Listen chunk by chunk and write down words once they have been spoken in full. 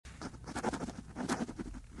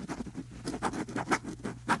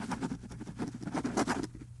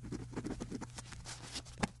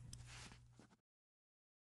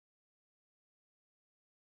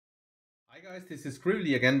Guys, this is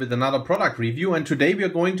Scribbly again with another product review, and today we are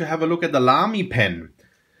going to have a look at the Lamy pen.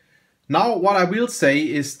 Now what I will say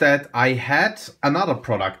is that I had another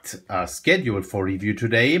product scheduled for review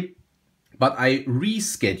today, but I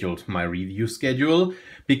rescheduled my review schedule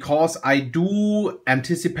because I do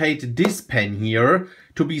anticipate this pen here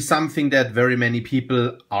to be something that very many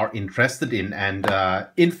people are interested in, and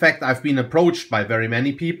in fact I've been approached by very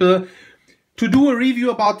many people to do a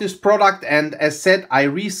review about this product, and as said, I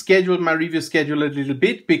rescheduled my review schedule a little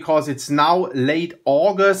bit because it's now late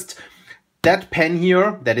August. That pen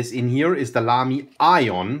here, that is in here, is the Lamy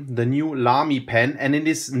Aion, the new Lamy pen, and it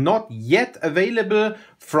is not yet available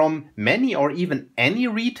from many or even any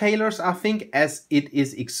retailers, I think, as it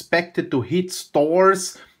is expected to hit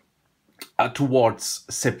stores towards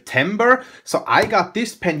September. So I got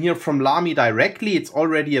this pen here from Lamy directly. It's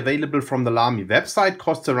already available from the Lamy website,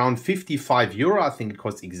 costs around 55 euro. I think it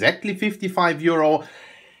costs exactly 55 euro.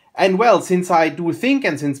 And well, since I do think,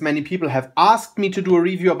 and since many people have asked me to do a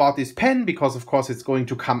review about this pen, because of course it's going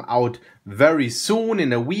to come out very soon,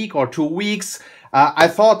 in a week or 2 weeks, I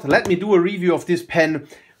thought, let me do a review of this pen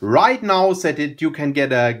right now so that you can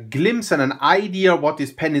get a glimpse and an idea what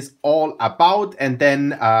this pen is all about, and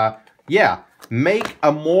then yeah, make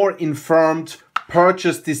a more informed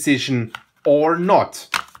purchase decision or not.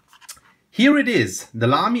 Here it is, the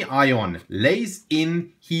Lamy Aion lays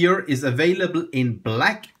in here is available in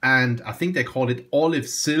black, and I think they call it olive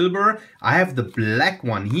silver. I have the black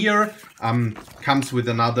one here, comes with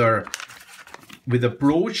a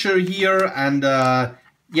brochure here, and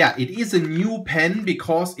yeah, it is a new pen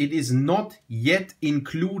because it is not yet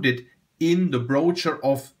included in the brochure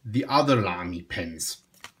of the other Lamy pens.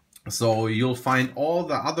 So you'll find all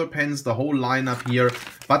the other pens, the whole lineup here,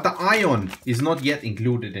 but the Aion is not yet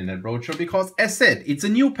included in that brochure because, as said, it's a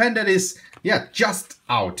new pen that is, yeah, just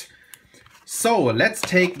out. So let's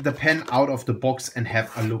take the pen out of the box and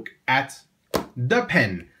have a look at the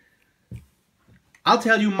pen. I'll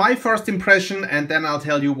tell you my first impression, and then I'll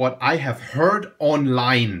tell you what I have heard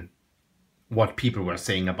online, what people were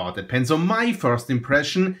saying about the pen. So my first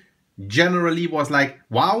impression generally was like,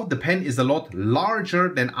 wow, the pen is a lot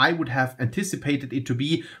larger than I would have anticipated it to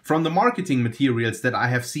be from the marketing materials that I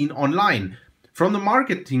have seen online. From the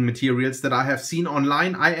marketing materials that I have seen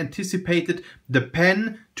online, I anticipated the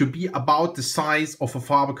pen to be about the size of a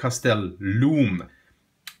Faber-Castell Loom.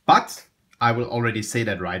 But I will already say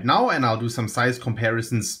that right now, and I'll do some size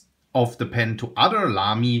comparisons of the pen to other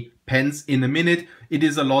Lamy pens in a minute. It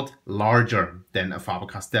is a lot larger than a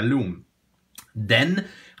Faber-Castell Loom. Then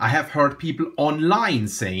I have heard people online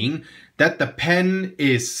saying that the pen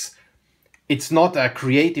it's not a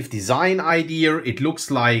creative design idea. It looks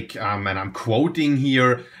like, and I'm quoting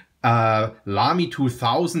here, Lamy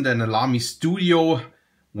 2000 and a Lamy studio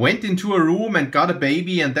went into a room and got a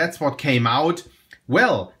baby and that's what came out.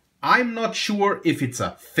 Well, I'm not sure if it's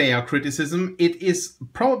a fair criticism. It is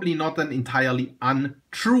probably not an entirely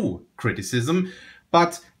untrue criticism,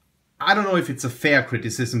 but I don't know if it's a fair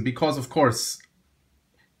criticism because, of course,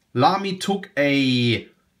 Lamy took a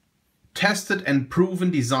tested and proven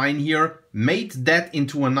design here, made that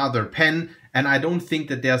into another pen, and I don't think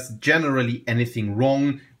that there's generally anything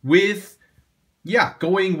wrong with, yeah,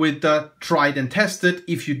 going with the tried and tested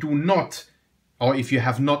if you do not, or if you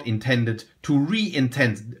have not intended to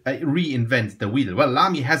reinvent the wheel. Well,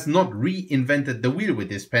 Lamy has not reinvented the wheel with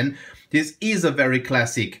this pen. This is a very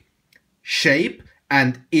classic shape,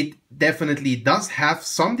 and it definitely does have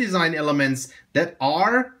some design elements that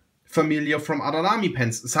are familiar from other Lamy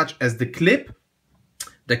pens, such as the clip.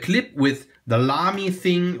 The clip with the Lamy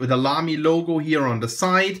thing, with the Lamy logo here on the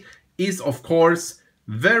side, is of course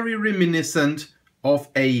very reminiscent of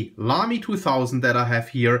a Lamy 2000 that I have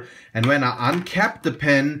here. And when I uncap the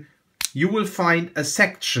pen, you will find a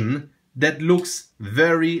section that looks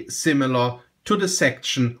very similar to the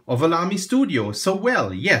section of a Lamy Studio. So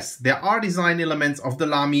well, yes, there are design elements of the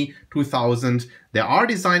Lamy 2000. There are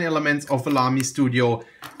design elements of the Lamy Studio.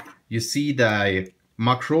 You see the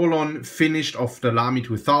macrolon finish of the Lamy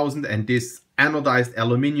 2000 and this anodized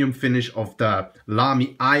aluminium finish of the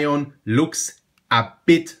Lamy Aion looks a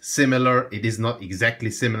bit similar. It is not exactly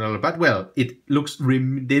similar, but well, it looks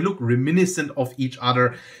they look reminiscent of each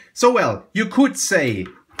other. So well, you could say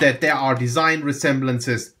that there are design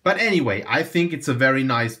resemblances, but anyway, I think it's a very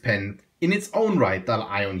nice pen in its own right, the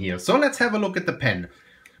Aion here. So let's have a look at the pen.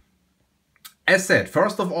 As said,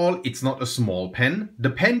 first of all, it's not a small pen. The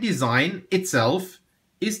pen design itself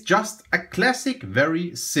is just a classic,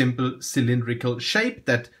 very simple cylindrical shape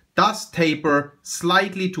that does taper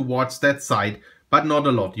slightly towards that side, but not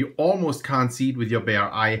a lot. You almost can't see it with your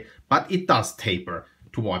bare eye, but it does taper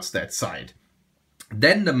towards that side.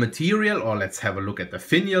 Then the material, or let's have a look at the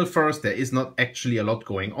finial first. There is not actually a lot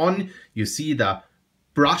going on. You see the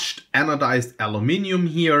brushed anodized aluminium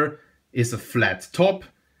here is a flat top.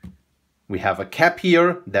 We have a cap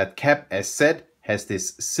here. That cap, as said, has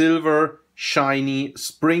this silver, shiny,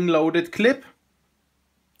 spring-loaded clip.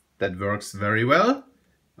 That works very well.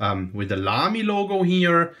 With the Lamy logo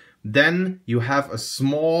here. Then you have a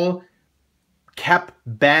small cap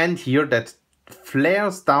band here that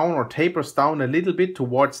flares down or tapers down a little bit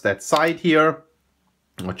towards that side here.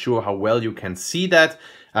 Not sure how well you can see that.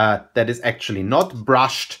 That is actually not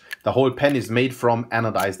brushed. The whole pen is made from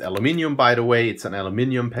anodized aluminium, by the way. It's an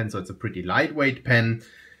aluminium pen, so it's a pretty lightweight pen.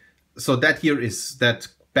 So that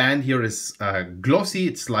band here is glossy.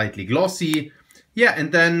 It's slightly glossy. Yeah,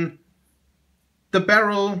 and then the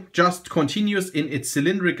barrel just continues in its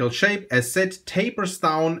cylindrical shape. As said, tapers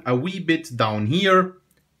down a wee bit down here,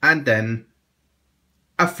 and then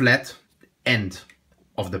a flat end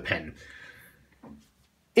of the pen.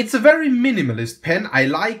 It's a very minimalist pen. I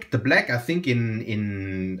like the black. I think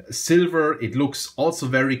in silver it looks also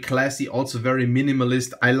very classy, also very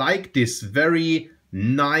minimalist. I like this very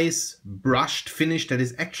nice brushed finish that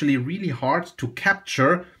is actually really hard to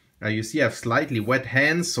capture. You see I have slightly wet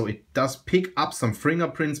hands, so it does pick up some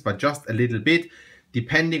fingerprints, but just a little bit.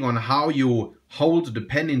 Depending on how you hold the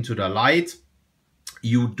pen into the light,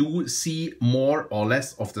 you do see more or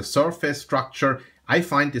less of the surface structure. I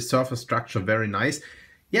find the surface structure very nice.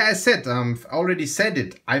 Yeah, I said, I've already said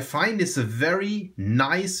it. I find this a very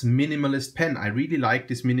nice minimalist pen. I really like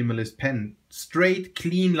this minimalist pen. Straight,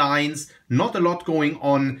 clean lines, not a lot going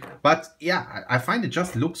on, but yeah, I find it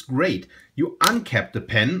just looks great. You uncap the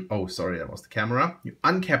pen. Oh, sorry, that was the camera. You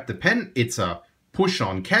uncap the pen. It's a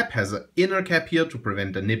push-on cap, has an inner cap here to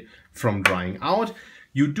prevent the nib from drying out.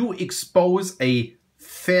 You do expose a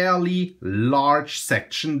fairly large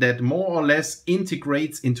section that more or less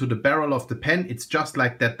integrates into the barrel of the pen. It's just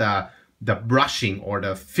like that the brushing or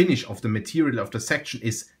the finish of the material of the section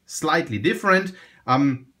is slightly different.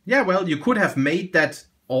 Yeah, well, you could have made that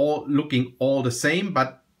all looking all the same,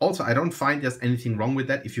 but also I don't find there's anything wrong with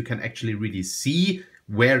that if you can actually really see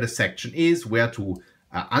where the section is, where to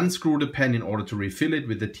unscrew the pen in order to refill it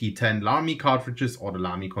with the T10 Lamy cartridges or the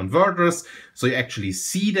Lamy converters. So you actually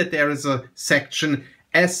see that there is a section.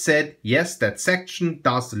 As said, yes, that section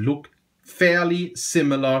does look fairly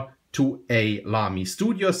similar to a Lamy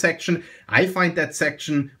Studio section. I find that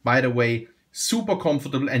section, by the way, super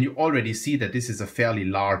comfortable, and you already see that this is a fairly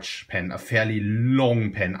large pen, a fairly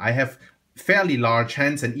long pen. I have fairly large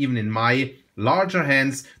hands, and even in my larger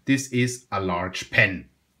hands, this is a large pen.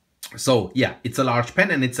 So yeah, it's a large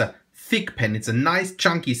pen and it's a thick pen. It's a nice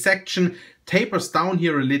chunky section, tapers down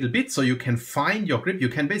here a little bit so you can find your grip. You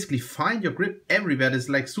can basically find your grip everywhere. It's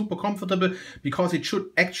like super comfortable because it should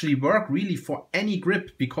actually work really for any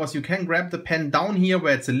grip, because you can grab the pen down here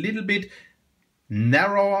where it's a little bit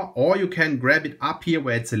narrower, or you can grab it up here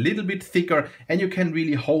where it's a little bit thicker, and you can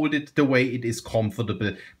really hold it the way it is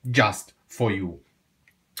comfortable just for you.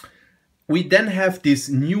 We then have this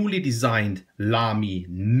newly designed Lamy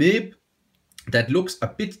nib that looks a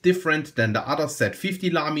bit different than the other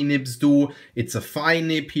Z50 Lamy nibs do. It's a fine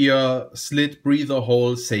nib here, slit breather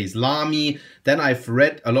hole, says Lamy. Then I've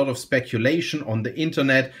read a lot of speculation on the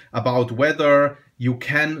internet about whether you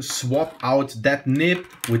can swap out that nib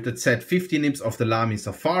with the Z50 nibs of the Lamy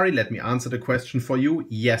Safari. Let me answer the question for you.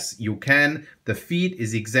 Yes, you can. The feed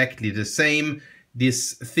is exactly the same.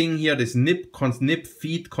 This thing here, this nib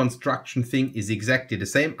feed construction thing is exactly the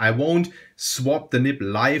same. I won't swap the nib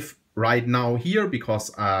live right now here because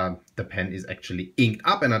the pen is actually inked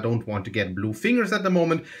up and I don't want to get blue fingers at the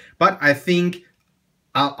moment. But I think,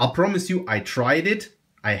 I'll promise you, I tried it.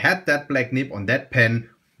 I had that black nib on that pen.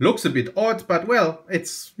 Looks a bit odd, but well,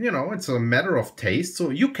 it's, you know, it's a matter of taste. So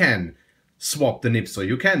you can swap the nib. So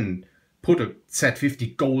you can put a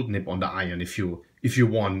Z50 gold nib on the Aion if you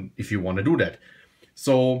want to do that.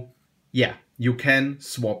 So yeah, you can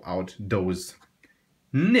swap out those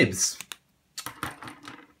nibs.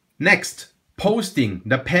 Next, posting.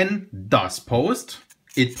 The pen does post.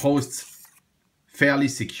 It posts fairly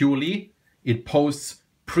securely. It posts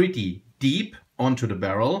pretty deep onto the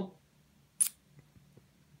barrel.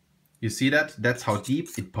 You see that? That's how deep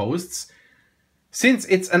it posts. Since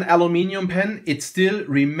it's an aluminium pen, it still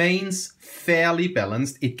remains fairly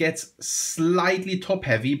balanced. It gets slightly top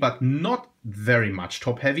heavy, but not very much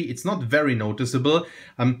top heavy. It's not very noticeable.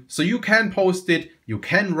 So you can post it, you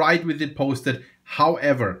can write with it posted.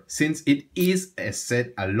 However, since it is, as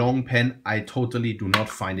said, a long pen, I totally do not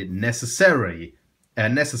find it necessary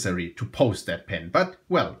to post that pen. But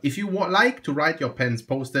well, if you like to write your pens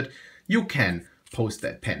posted, you can post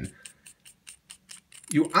that pen.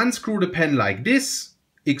 You unscrew the pen like this,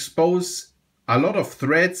 expose a lot of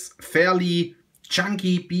threads, fairly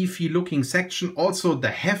chunky, beefy looking section. Also the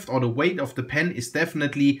heft or the weight of the pen is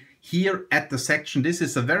definitely here at the section. This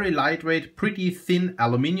is a very lightweight, pretty thin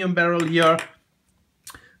aluminum barrel here.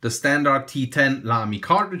 The standard T10 Lamy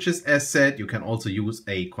cartridges, as said. You can also use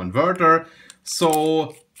a converter.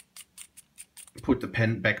 So put the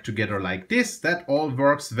pen back together like this. That all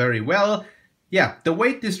works very well. Yeah, the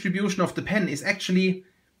weight distribution of the pen is actually,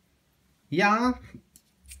 yeah,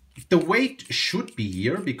 the weight should be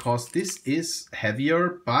here because this is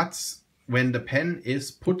heavier, but when the pen is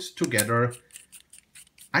put together,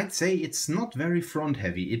 I'd say it's not very front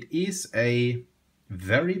heavy. It is a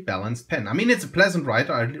very balanced pen. I mean, it's a pleasant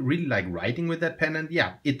writer. I really like writing with that pen, and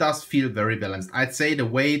yeah, it does feel very balanced. I'd say the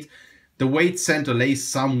weight center lays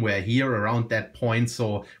somewhere here around that point,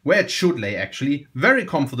 so where it should lay actually. Very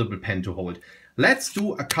comfortable pen to hold. Let's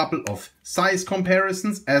do a couple of size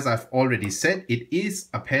comparisons. As I've already said, it is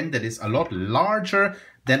a pen that is a lot larger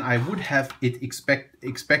than I would have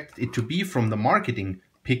expected it to be from the marketing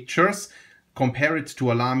pictures. Compare it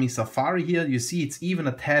to a Lamy Safari here. You see it's even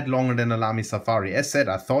a tad longer than a Lamy Safari. As said,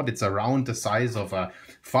 I thought it's around the size of a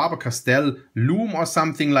Faber-Castell Loom or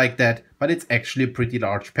something like that, but it's actually a pretty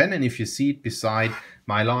large pen. And if you see it beside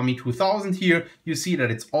my Lamy 2000 here, you see that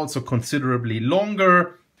it's also considerably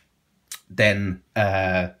longer than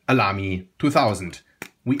a Lamy 2000.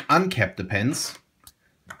 We uncap the pens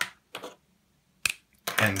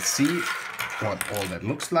and see what all that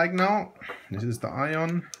looks like now. This is the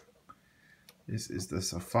Aion, this is the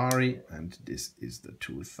Safari, and this is the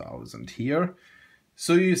 2000 here.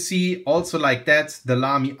 So you see also like that, the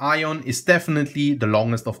Lamy Aion is definitely the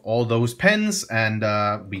longest of all those pens, and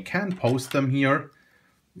we can post them here.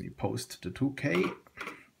 We post the 2K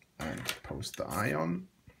and post the Aion.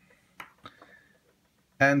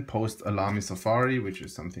 And post a Lamy Safari, which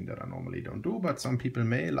is something that I normally don't do, but some people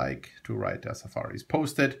may like to write their Safaris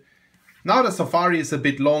posted. Now the Safari is a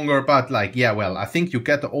bit longer, but like, yeah, well, I think you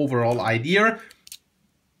get the overall idea.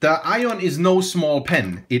 The Aion is no small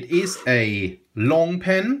pen. It is a long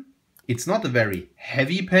pen. It's not a very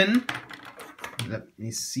heavy pen. Let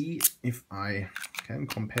me see if I can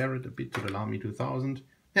compare it a bit to the Lamy 2000.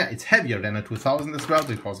 Yeah, it's heavier than a 2000 as well,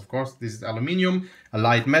 because of course this is aluminium, a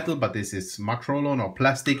light metal, but this is macrolon or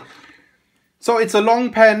plastic. So it's a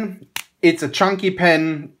long pen, it's a chunky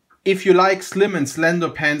pen. If you like slim and slender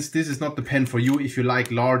pens, this is not the pen for you. If you like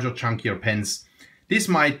larger, chunkier pens, this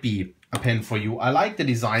might be a pen for you. I like the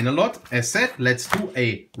design a lot. As said, let's do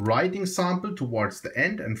a writing sample towards the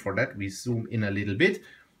end, and for that we zoom in a little bit.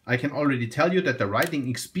 I can already tell you that the writing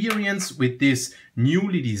experience with this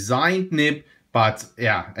newly designed nib, but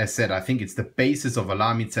yeah, as said, I think it's the basis of a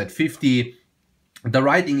Lamy Z50. The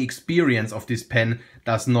writing experience of this pen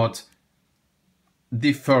does not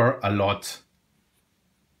differ a lot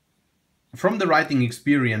from the writing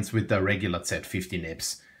experience with the regular Z50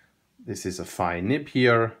 nibs. This is a fine nib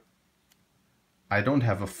here. I don't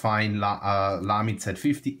have a fine Lamy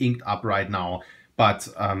Z50 inked up right now, but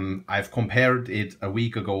I've compared it a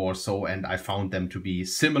week ago or so, and I found them to be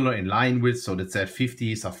similar in line width. So the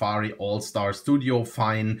Z50, Safari, All-Star, Studio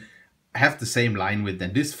fine have the same line width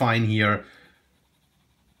than this fine here.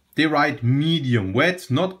 They write medium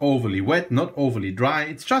wet, not overly wet, not overly dry.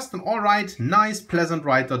 It's just an alright, nice, pleasant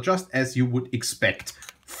writer, just as you would expect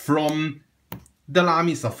from the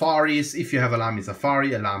Lamy Safaris. If you have a Lamy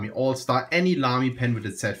Safari, a Lamy All-Star, any Lamy pen with a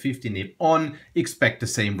Z50 nib on, expect the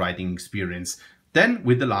same writing experience than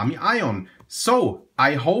with the Lamy Aion. So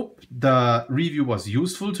I hope the review was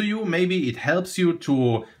useful to you. Maybe it helps you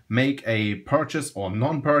to make a purchase or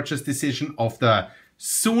non-purchase decision of the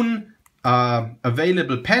soon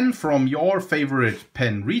available pen from your favorite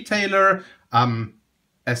pen retailer.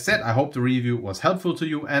 As said, I hope the review was helpful to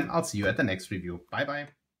you, and I'll see you at the next review. Bye bye.